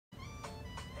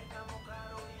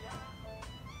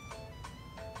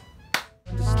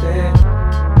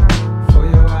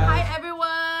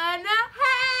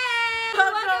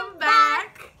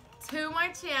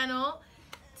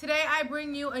I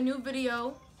bring you a new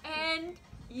video. And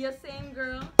your same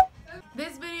girl.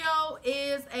 This video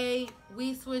is a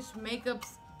We Switch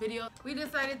Makeups video. We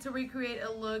decided to recreate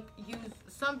a look, use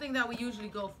something that we usually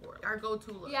go for, our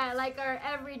go-to look. Yeah, like our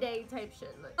everyday type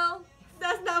shit look. Well,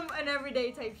 that's not an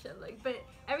everyday type shit look, but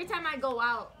every time I go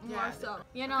out, more so.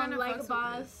 You know, I'm like a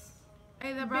boss.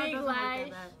 Hey, that brow doesn't look that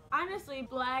bad. Honestly,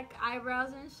 black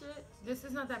eyebrows and shit. This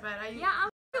is not that bad. Yeah, I'm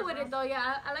good with it though.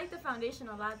 Yeah, I like the foundation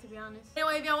a lot, to be honest.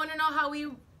 Anyway, if y'all want to know how we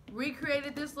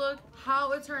recreated this look,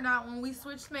 how it turned out when we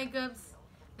switched makeups,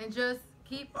 then just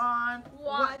keep on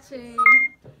watching.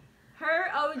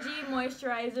 Her OG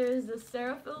moisturizer is the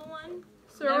Cetaphil one.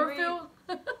 Cetaphil?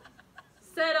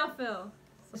 Cetaphil.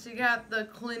 She got the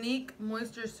Clinique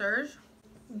Moisture Surge.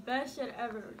 Best shit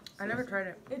ever. I never tried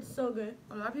it. It's so good.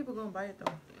 A lot of people go and buy it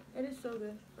though. It is so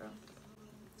good, bro.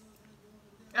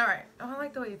 Alright. I don't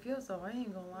like the way it feels though. I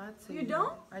ain't gonna lie to you. You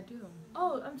don't? I do.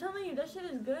 Oh, I'm telling you, that shit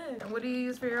is good. And what do you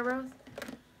use for your eyebrows?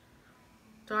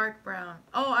 Dark brown.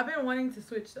 Oh, I've been wanting to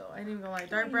switch though. I ain't even gonna lie.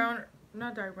 Dark brown.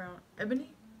 Not dark brown.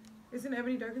 Ebony? Isn't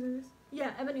ebony darker than this?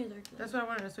 Yeah, ebony is darker. That's what I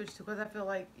wanted to switch to because I feel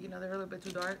like, you know, they're a little bit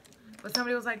too dark. But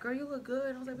somebody was like, girl, you look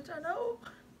good. I was like, bitch, I know.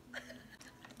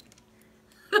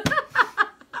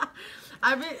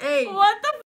 Hey. What the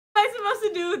f am I supposed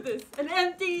to do with this? An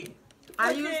empty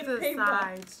I use the paintball.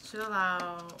 sides. Chill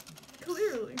out.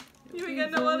 Clearly. You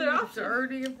ain't got no other option.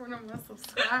 Dirty in front of my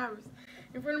subscribers.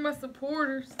 In front of my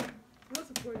supporters. What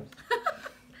supporters?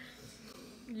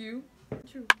 You.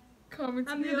 True. Comment.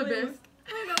 I'm You're the best. one.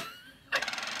 I know.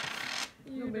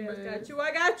 You're the best. I got you.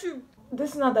 I got you.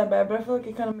 This is not that bad, but I feel like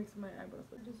it kind of makes my eyebrows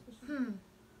look.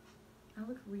 That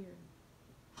looks weird.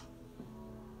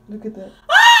 Look at that.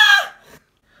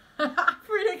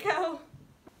 Frida cow.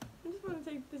 I just want to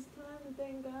take this time to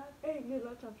thank God. Hey, your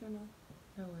laptop turned off.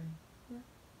 No way. Yeah.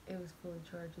 It was fully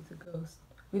charged. It's a ghost.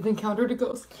 We've encountered a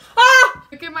ghost. Ah!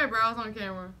 Look at my brows on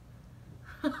camera.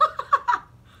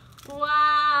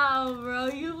 Wow, bro.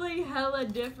 You look hella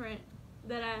different.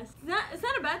 That ass. It's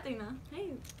not a bad thing, though.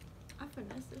 Hey, I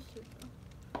finessed this shit, though.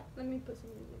 Let me put some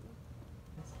music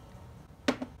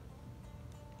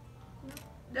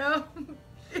on. No.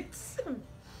 It's... I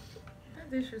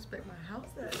disrespect my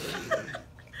house that day.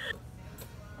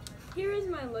 Here is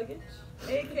my luggage,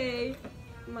 aka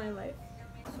my life.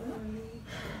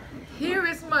 Here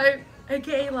is my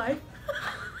aka life.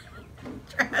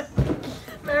 Trash.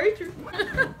 Very true.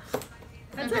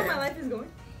 That's how my life is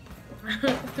going.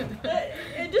 Just in case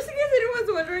anyone's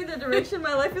wondering the direction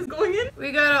my life is going in.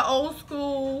 We got an old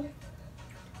school.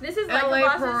 This is like LA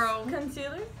a Pearl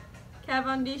concealer. Kat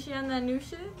Von D, she on that new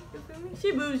shit. You feel me?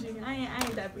 She bougie. I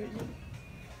ain't that bougie.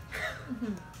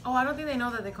 Oh, I don't think they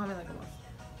know that they call me like a boss.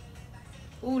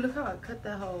 Ooh, look how I cut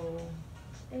that hole.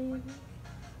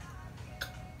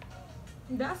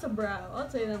 That's a brow. I'll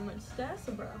tell you that much. That's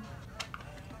a brow.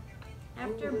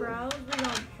 After brows, we're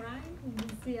gonna prime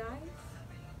the eyes.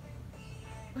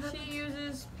 She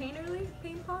uses Paint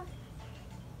Pot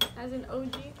as an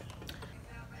OG.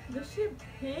 This shit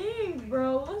pink,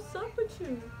 bro. What's up with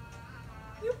you?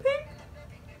 You pink?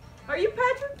 Are you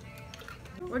Patrick?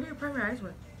 What do you prime your eyes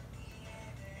with?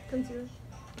 Concealer.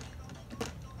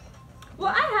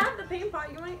 Well, I have the Paint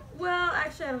Pot. You might. Well,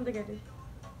 actually, I don't think I do.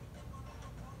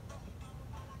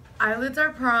 Eyelids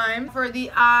are primed. For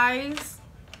the eyes,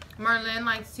 Merlin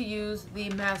likes to use the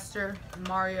Master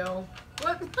Mario.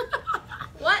 What?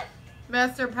 What?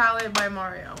 Master Palette by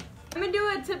Mario. I'm gonna do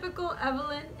a typical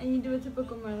Evelyn, and you do a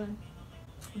typical Merlin.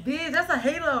 Bitch, that's a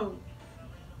halo.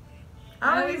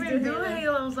 I don't always even do do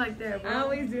halos like that, bro. I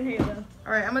always do halo.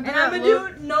 Alright, I'm gonna do And that I'm look.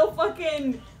 gonna do no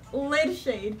fucking lid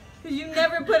shade. Cause you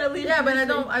never put a lid shade. Yeah, but I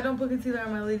don't put concealer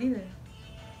on my lid either.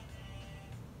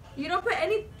 You don't put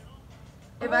any.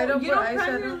 If I don't you put don't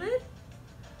prime eyeshadow, your lid?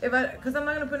 cause I'm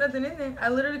not gonna put nothing in there. I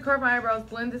literally carve my eyebrows,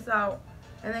 blend this out,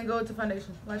 and then go to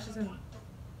foundation. Lashes in.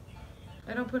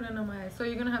 I don't put it on my eyes, so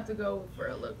you're gonna have to go for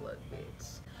a look,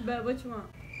 bitch. But what you want?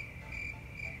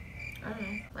 I don't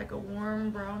know, like a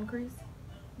warm brown crease.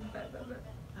 Bet.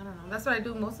 I don't know. That's what I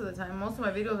do most of the time. Most of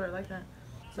my videos are like that.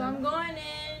 So I'm going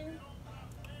in.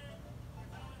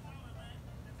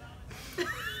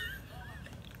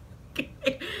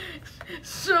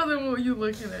 Show them what you're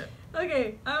looking at.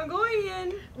 Okay, I'm going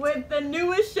in with the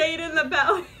newest shade in the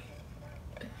palette.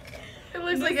 It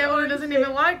looks like Evelyn doesn't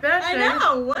even like that shade. I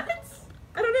know, what?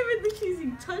 I don't even think she's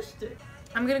even touched it.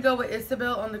 I'm gonna go with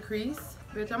Isabel on the crease.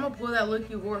 Bitch, I'm gonna pull that look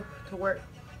you wore to work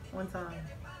one time.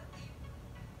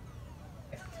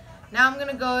 Now I'm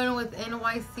gonna go in with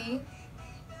NYC.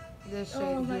 This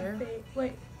shade here.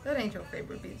 Wait. That ain't your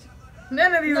favorite, bitch.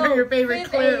 None of these are your favorite,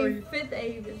 clearly. Fifth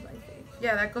Ave is my favorite.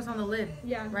 Yeah, that goes on the lid.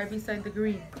 Yeah. Right beside the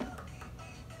green.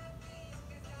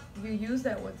 You used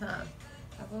that one time.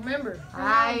 I remember.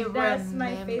 That's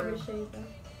my favorite shade though.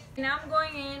 Now I'm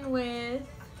going in with,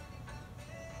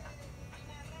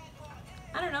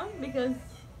 I don't know, because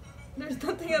there's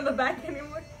nothing on the back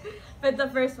anymore. But the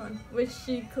first one, which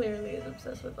she clearly is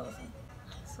obsessed with also.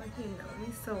 It's like you know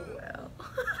me so well.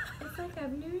 It's like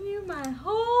I've known you my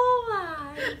whole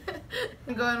life.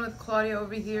 I'm going with Claudia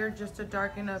over here just to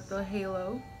darken up the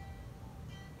halo.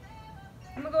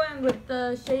 I'm gonna go in with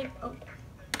the shade,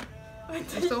 with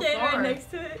the so shade far. right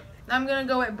next to it. I'm gonna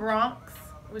go with Bronx,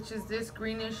 which is this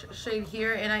greenish shade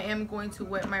here, and I am going to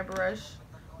wet my brush.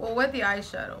 Well, wet the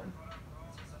eyeshadow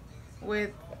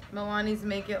with Milani's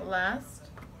Make It Last.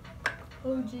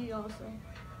 OG also.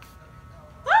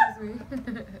 Excuse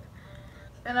me.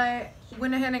 And I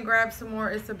went ahead and grabbed some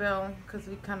more Isabel because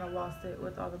we kind of lost it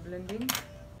with all the blending.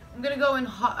 I'm gonna go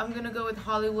with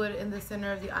Hollywood in the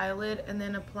center of the eyelid and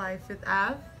then apply Fifth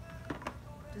Ave.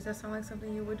 Does that sound like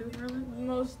something you would do, Merlin?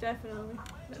 Most definitely.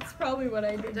 That's probably what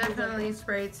I did. Definitely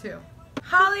spray too.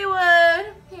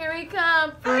 Hollywood, here we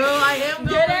come. Girl, I am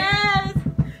Get ass.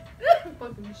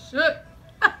 fucking shit.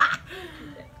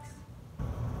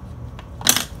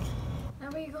 Now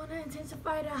we're gonna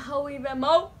intensify the hoe even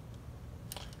more.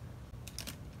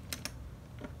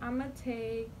 I'm gonna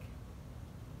take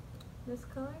this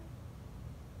color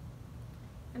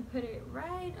and put it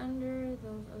right under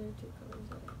those other two colors.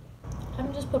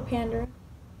 I'm just put Pandora.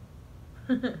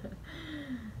 I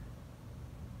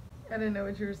didn't know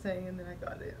what you were saying and then I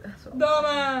got it. That's all.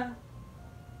 Doma.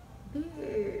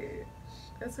 Bitch.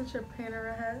 That's what your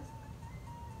Pandora has?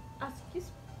 Excuse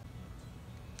me.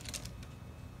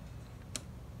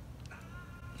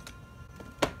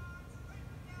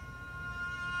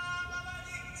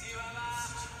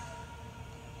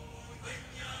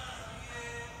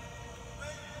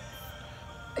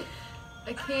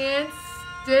 I can't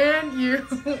stand you.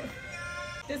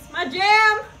 It's my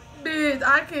jam. Bitch,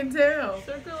 I can tell.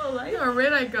 Circle of life. You know how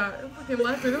red I got. I'm fucking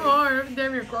laughing hard. I'm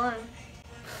damn near crying.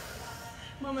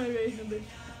 Mama raised a bitch.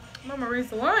 Mama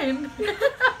raised the lion.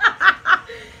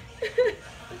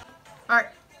 Alright.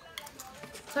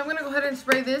 So I'm going to go ahead and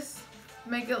spray this.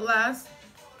 Make it last.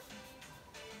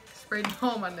 Spray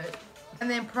all my neck. And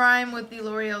then prime with the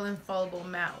L'Oreal Infallible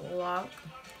Matte Lock.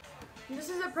 This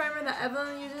is a primer that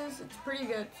Evelyn uses. It's pretty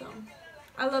good, so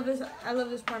I love this. I love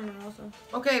this primer also.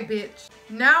 Okay, bitch.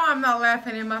 Now I'm not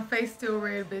laughing and my face still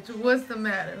red, bitch. What's the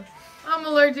matter? I'm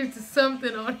allergic to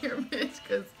something on here, bitch,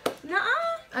 because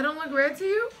Nuh-uh. I don't look red to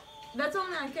you? That's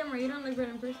only on camera. You don't look red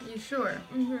in person. You sure?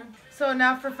 Mm-hmm. So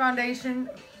now for foundation,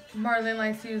 Marlon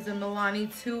likes to use the Milani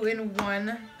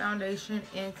 2-in-1 foundation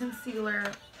and concealer.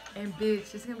 And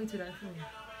bitch, it's gonna be too dark for me.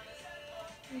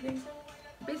 You think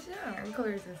so? Bitch, yeah. What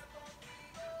color is this?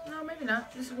 No, maybe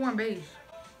not. This is warm beige.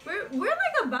 We're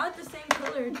like about the same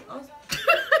color.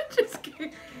 Just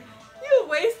kidding. You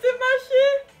wasted my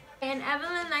shit. And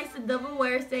Evelyn likes to double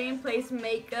wear stay in place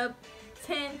makeup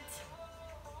tint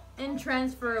and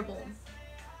transferable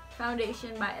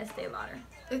foundation by Estee Lauder.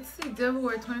 It's the Double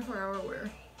Wear 24-hour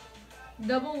wear.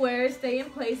 Double wear stay in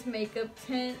place makeup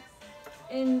tint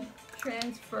and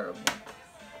transferable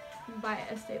by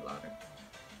Estee Lauder.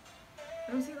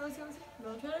 Let me see, let me see, let me see.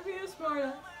 Don't try to be a smart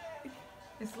ass.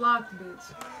 It's locked,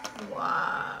 bitch.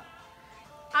 Wow.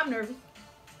 I'm nervous.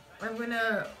 I'm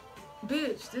gonna...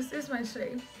 Bitch, this is my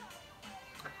shade.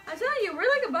 I tell you, we're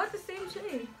like about the same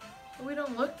shade. We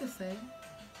don't look the same.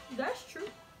 That's true.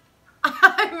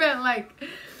 I meant like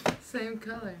same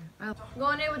color.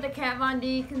 Going in with the Kat Von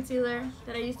D concealer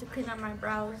that I used to clean out my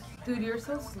brows. Dude, you're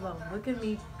so slow. Look at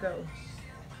me go.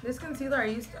 This concealer I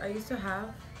used to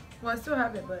have. Well, I still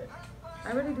have it, but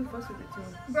I really do fuss with it too.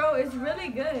 Bro, it's really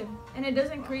good. And it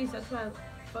doesn't crease. That's why I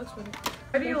fucks with it.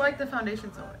 Why do you like the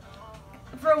foundation so much?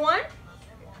 For one,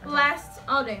 lasts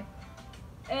all day.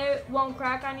 It won't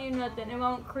crack on you, nothing. It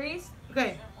won't crease.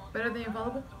 Okay, better than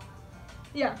Infallible?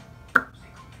 Yeah. How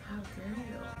dare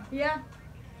you? Yeah.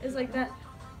 It's like that.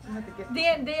 I have to get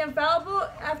The Infallible,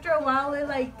 after a while,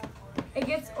 it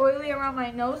gets oily around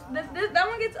my nose. That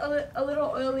one gets a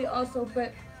little oily also,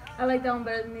 but I like that one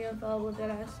better than the Infallible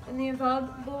deadass. And the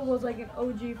Infallible was like an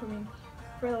OG for me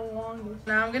for the longest.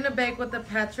 Now I'm gonna bake with the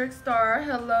Patrick Star.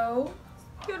 Hello.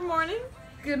 Good morning.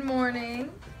 Good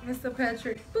morning, Mr.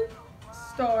 Patrick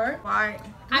Star. Why?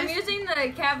 I'm using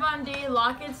the Kat Von D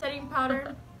Lock-In Setting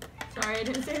Powder. Sorry, I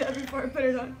didn't say that before I put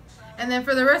it on. And then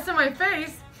for the rest of my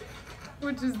face,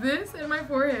 which is this and my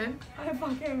forehead, I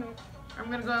fucking... I'm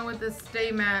gonna go in with this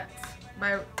Stay Matte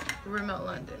by Rimmel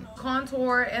London.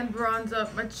 Contour and bronze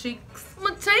up my cheeks.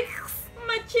 My cheeks!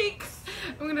 My cheeks!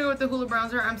 I'm gonna go with the Hoola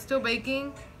Bronzer. I'm still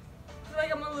baking. I feel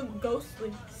like I'm gonna look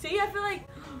ghostly. See, I feel like...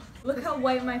 Look how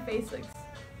white my face looks.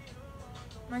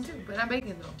 Mine too, but I'm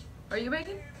baking though. Are you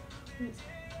baking?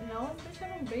 No, bitch, I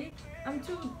don't bake. I'm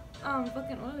too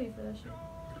fucking oily for that shit.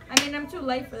 I mean, I'm too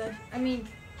light for that. I mean,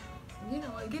 you know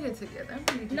what? Get it together.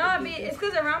 No, I mean it's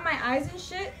because around my eyes and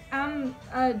shit, I'm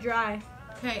dry.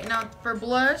 Okay, now for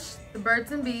blush, the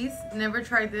Birds and Bees. Never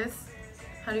tried this.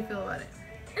 How do you feel about it?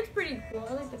 It's pretty cool.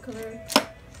 I like the color.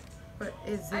 But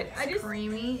is it I just,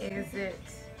 creamy? Is it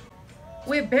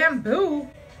with bamboo?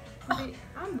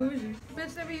 I'm bougie.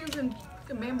 Bitch, they be using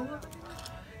fucking bamboo.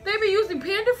 They be using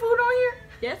panda food on here?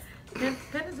 Yes.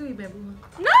 Pandas do eat bamboo.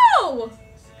 No!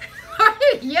 Are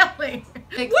you yelling?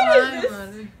 What is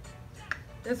this?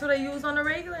 That's what I use on the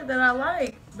regular that I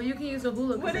like. But you can use a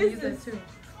hula because I use that too.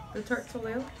 The Tarte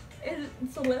Soleil. Is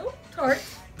it Soleil? Tarte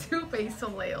Too Faced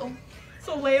Soleil.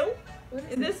 Soleil? What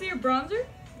is this your bronzer?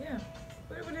 Yeah.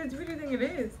 What do you think it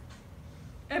is?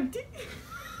 Empty?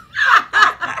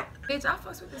 Bitch, I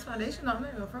fucks with this foundation on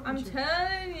there. I'm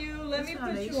telling you, let me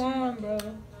put you on, bro.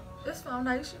 This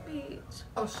foundation, bitch.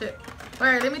 Oh shit.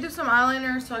 Alright, let me do some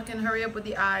eyeliner so I can hurry up with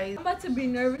the eyes. I'm about to be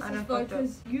nervous as fuck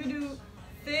because you do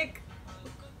thick,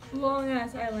 long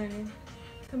ass eyeliner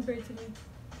compared to me.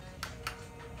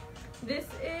 This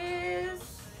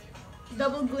is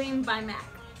Double Gleam by MAC.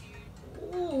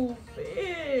 Ooh,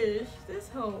 fish. This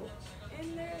hoe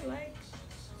in there like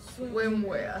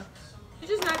swimwear. You're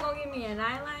just not gonna give me an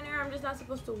eyeliner? I'm just not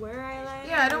supposed to wear eyeliner?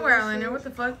 Yeah, I don't wear eyeliner. What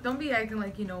the fuck? Don't be acting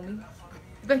like you know me.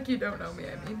 Like you don't know me,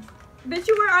 I mean. Bitch,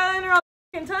 you wear eyeliner all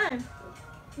the time.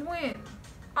 When?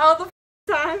 All the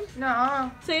time?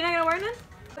 No. So you're not gonna wear none?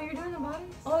 Oh, you're doing the bottom?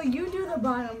 Oh, you do the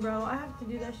bottom, bro. I have to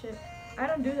do that shit. I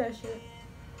don't do that shit.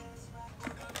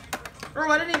 Bro,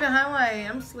 I didn't even highlight.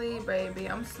 I'm asleep, baby.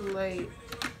 I'm asleep.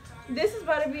 This is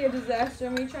about to be a disaster.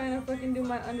 Me trying to fucking do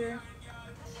my under.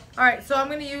 Alright, so I'm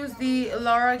going to use the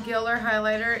Laura Geller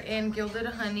highlighter in Gilded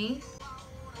Honey.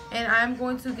 And I'm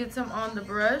going to get some on the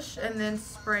brush and then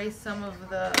spray some of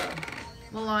the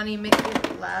Milani Make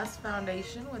It Last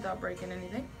foundation without breaking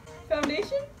anything.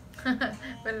 Foundation? What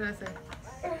did I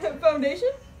say?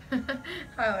 Foundation?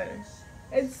 Highlighter.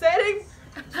 It's setting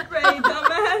spray,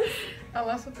 dumbass. I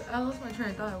lost my train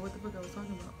of thought. What the fuck I was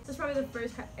talking about? That's probably the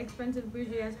first expensive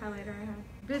bougie ass highlighter I had.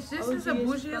 Bitch, this is a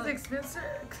bougie ass expensive.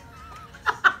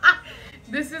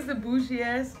 This is the bougie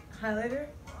ass highlighter.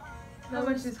 How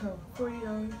much is hoe?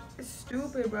 $40. It's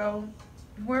stupid, bro.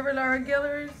 Whoever Laura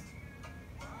Geller is,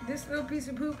 this little piece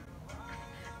of poop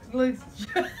looks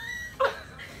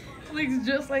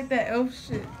just like that elf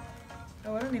shit.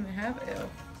 Oh, I don't even have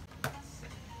elf.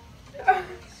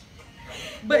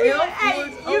 But yeah, elf hey,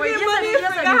 looks, you get money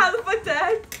and forgot how the fuck to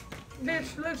act.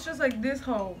 Bitch looks just like this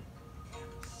hoe.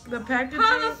 The packaging.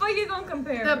 How the fuck you gonna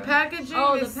compare? The bro? packaging is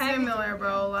packaging. similar,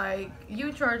 bro. Like,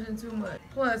 you charging too much.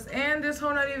 Plus, and this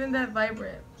hoe not even that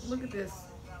vibrant. Look at this.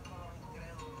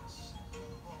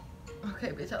 Okay,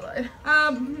 bitch, I lied.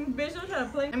 Bitch, don't try to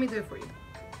play. Let me do it for you.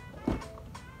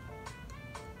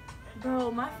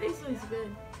 Bro, my face looks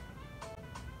good.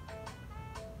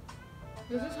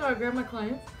 This is how I grab my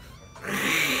clients.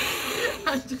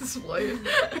 I'm just playing.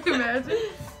 Imagine.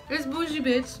 This bougie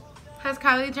bitch has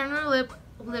Kylie Jenner lip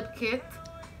kit,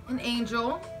 an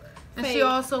angel, and she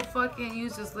also fucking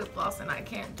uses lip gloss, and I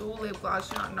can't do lip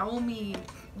gloss. Y'all know me.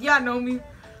 Y'all know me.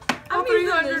 I'm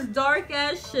using this dark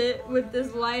ass shit with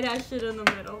this light ass shit in the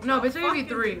middle. No, bitch, I give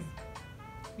you 3.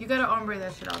 You gotta ombre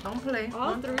that shit out. Don't play.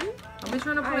 All 3? Don't be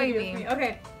trying to play me.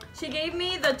 Okay, she gave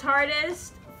me the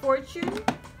Tarteist Fortune,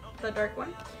 the dark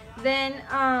one. Then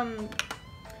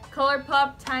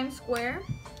ColourPop Times Square.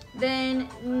 Then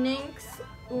NYX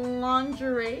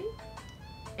Lingerie.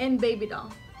 And Baby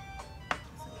Doll.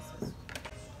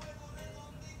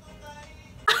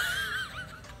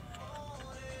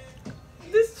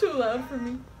 This is too loud for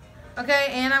me. Okay,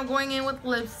 and I'm going in with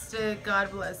lipstick. God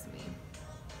bless me.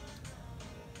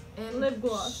 And lip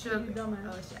gloss. Sugar. Dumbass.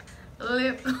 Oh,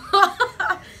 shit.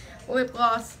 Lip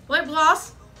gloss. Lip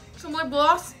gloss. Some lip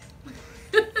gloss.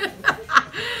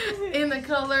 In the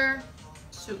color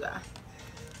Sugar.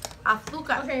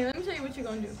 Azúcar. Okay, let me tell you what you're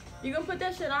gonna do. You're gonna put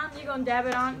that shit on, you're gonna dab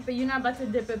it on, but you're not about to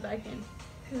dip it back in.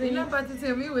 You're not about to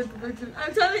tell me what to do.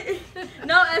 I'm telling you.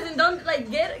 No, as in don't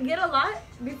like get a lot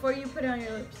before you put it on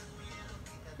your lips.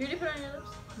 You already put it on your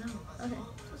lips? No. Okay.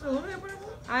 So what am I putting on?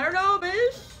 I don't know,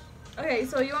 bitch. Okay,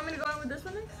 so you want me to go in with this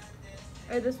one next?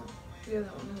 Or this one? The other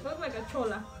one. Look like a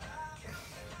chola.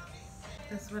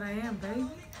 That's what I am, baby. I'm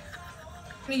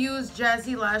gonna use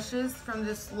Jazzy Lashes from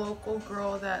this local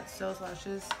girl that sells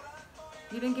lashes.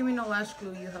 You didn't give me no lash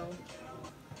glue, you hoe.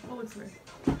 What looks weird?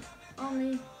 On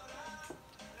me.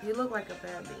 You look like a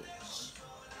bad bitch.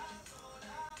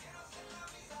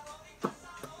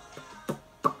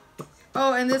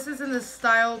 Oh, and this is in the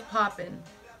style Poppin'.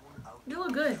 You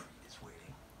look good.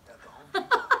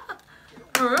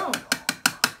 For real.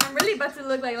 I'm really about to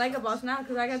look like a boss now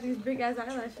because I got these big ass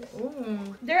eyelashes.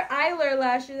 Ooh. They're eyeliner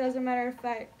lashes, as a matter of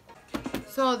fact.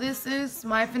 So this is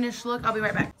my finished look. I'll be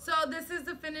right back. So this is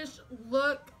the finished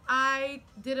look. I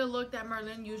did a look that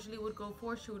Marlene usually would go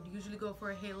for. She would usually go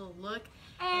for a halo look.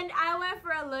 And I went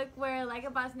for a look where Like a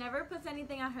Boss never puts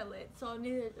anything on her lid, so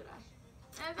neither did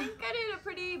I. And I think I did a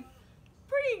pretty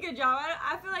good job.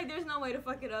 I feel like there's no way to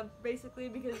fuck it up, basically,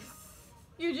 because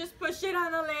you just put shit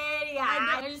on the lid. Yeah,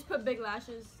 I just put big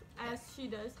lashes, as she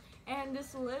does. And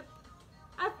this lip,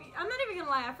 I'm not even gonna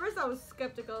lie. At first I was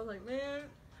skeptical. I was like, man,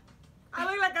 I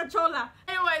look like a chola.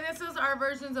 Anyway, this is our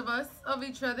versions of us, of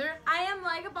each other. I am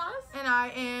Like a Boss. And I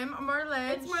am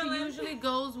Marlene. It's Marlene. She usually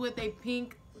goes with a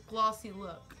pink glossy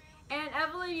look. And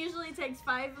Evelyn usually takes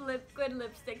 5 liquid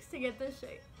lipsticks to get this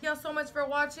shade. Y'all so much for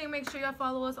watching. Make sure y'all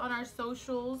follow us on our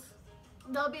socials.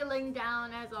 They'll be linked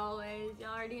down as always.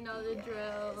 Y'all already know the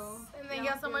drill. And thank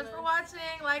y'all so much for watching.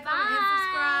 Like, comment,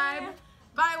 and subscribe.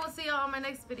 Bye. We'll see y'all on my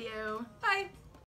next video. Bye.